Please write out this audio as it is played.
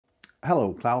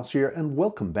Hello, Klaus here, and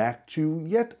welcome back to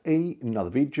yet another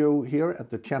video here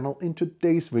at the channel. In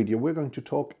today's video, we're going to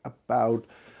talk about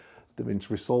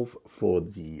DaVinci Resolve for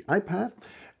the iPad.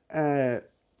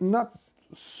 Not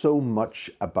so much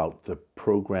about the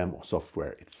program or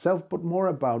software itself, but more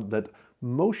about that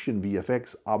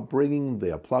MotionVFX are bringing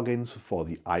their plugins for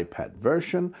the iPad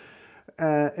version.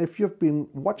 If you've been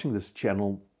watching this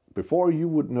channel before, you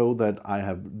would know that I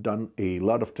have done a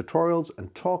lot of tutorials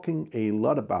and talking a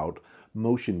lot about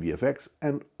MotionVFX,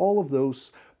 and all of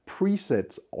those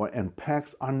presets and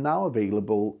packs are now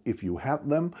available if you have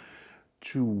them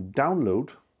to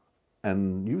download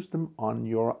and use them on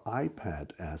your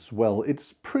iPad as well.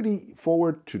 It's pretty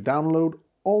forward to download.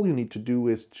 All you need to do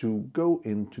is to go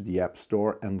into the App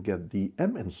Store and get the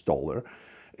M installer,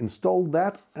 install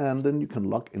that, and then you can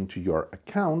log into your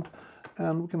account.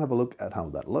 And we can have a look at how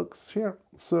that looks here.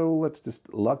 So let's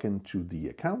just log into the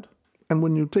account. And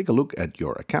when you take a look at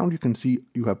your account, you can see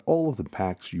you have all of the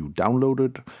packs you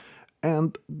downloaded,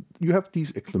 and you have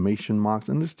these exclamation marks,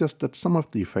 and it's just that some of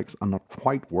the effects are not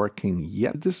quite working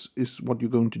yet. This is what you're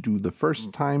going to do the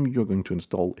first time you're going to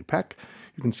install a pack.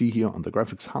 You can see here on the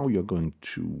graphics how you're going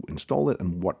to install it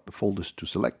and what folders to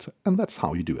select, and that's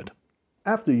how you do it.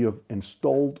 After you've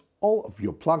installed all of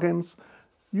your plugins,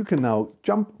 you can now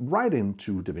jump right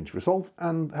into DaVinci Resolve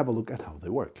and have a look at how they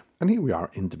work. And here we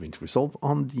are in DaVinci Resolve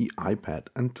on the iPad.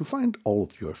 And to find all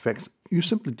of your effects, you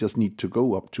simply just need to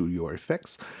go up to your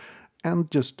effects and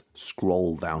just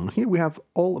scroll down. Here we have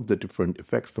all of the different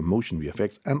effects for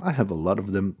MotionVFX, and I have a lot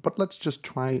of them, but let's just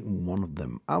try one of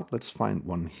them out. Let's find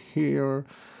one here.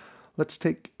 Let's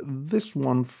take this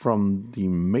one from the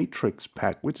Matrix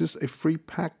pack, which is a free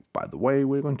pack, by the way.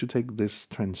 We're going to take this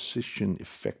transition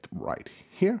effect right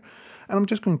here, and I'm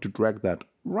just going to drag that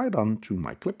right onto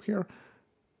my clip here.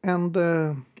 And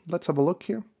let's have a look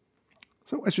here.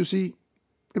 So as you see,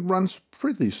 it runs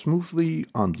pretty smoothly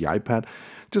on the iPad.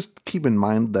 Just keep in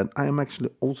mind that I am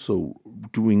actually also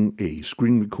doing a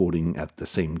screen recording at the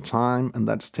same time, and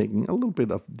that's taking a little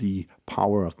bit of the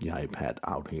power of the iPad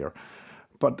out here.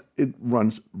 But it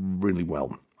runs really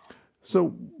well.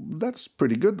 So that's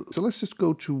pretty good. So let's just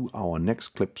go to our next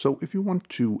clip. So if you want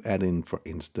to add in, for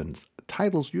instance,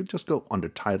 titles, you just go under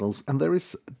titles, and there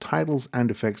is titles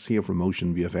and effects here for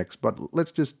MotionVFX, but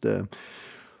let's just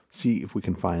see if we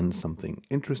can find something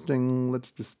interesting.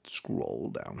 Let's just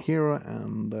scroll down here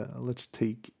and let's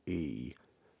take a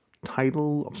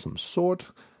title of some sort.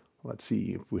 Let's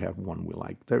see if we have one we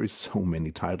like. There is so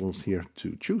many titles here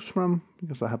to choose from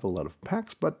because I have a lot of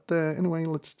packs. But anyway,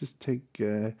 let's just take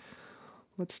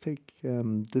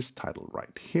this title right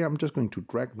here. I'm just going to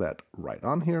drag that right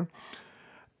on here,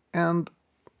 and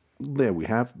there we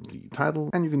have the title.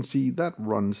 And you can see that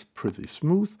runs pretty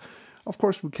smooth. Of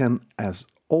course, we can, as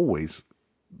always,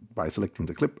 by selecting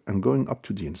the clip and going up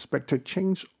to the inspector,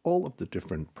 change all of the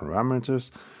different parameters.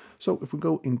 So if we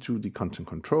go into the content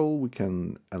control, we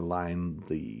can align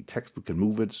the text, we can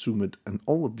move it, zoom it, and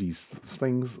all of these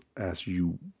things as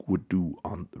you would do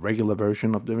on the regular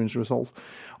version of DaVinci Resolve.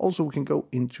 Also, we can go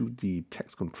into the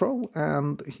text control,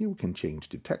 and here we can change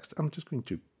the text. I'm just going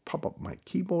to pop up my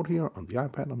keyboard here on the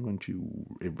iPad. I'm going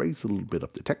to erase a little bit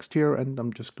of the text here, and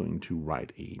I'm just going to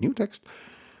write a new text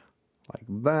like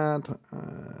that,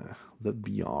 the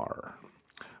VR.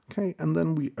 Okay, and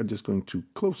then we are just going to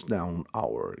close down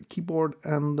our keyboard,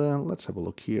 and let's have a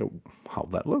look here how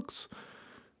that looks.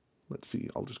 Let's see,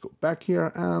 I'll just go back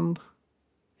here, and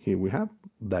here we have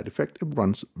that effect. It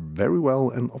runs very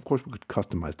well, and of course we could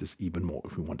customize this even more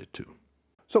if we wanted to.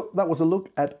 So that was a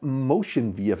look at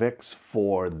MotionVFX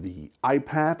for the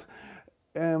iPad.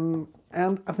 And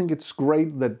I think it's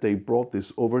great that they brought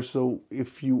this over. So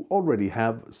if you already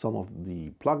have some of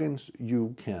the plugins,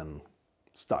 you can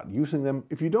start using them.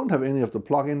 If you don't have any of the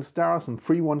plugins, there are some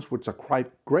free ones which are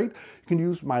quite great. You can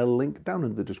use my link down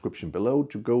in the description below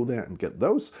to go there and get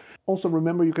those. Also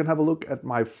remember, you can have a look at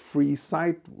my free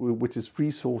site, which is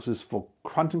resources for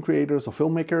content creators or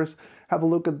filmmakers. Have a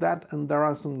look at that, and there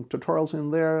are some tutorials in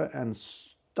there and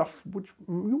stuff which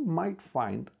you might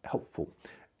find helpful.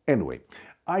 Anyway,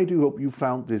 I do hope you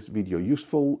found this video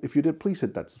useful. If you did, please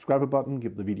hit that subscribe button,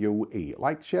 give the video a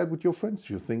like, share it with your friends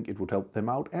if you think it would help them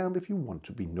out, and if you want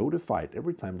to be notified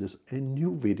every time there's a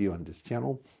new video on this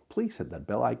channel, please hit that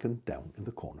bell icon down in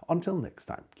the corner. Until next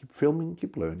time, keep filming,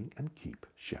 keep learning, and keep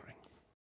sharing.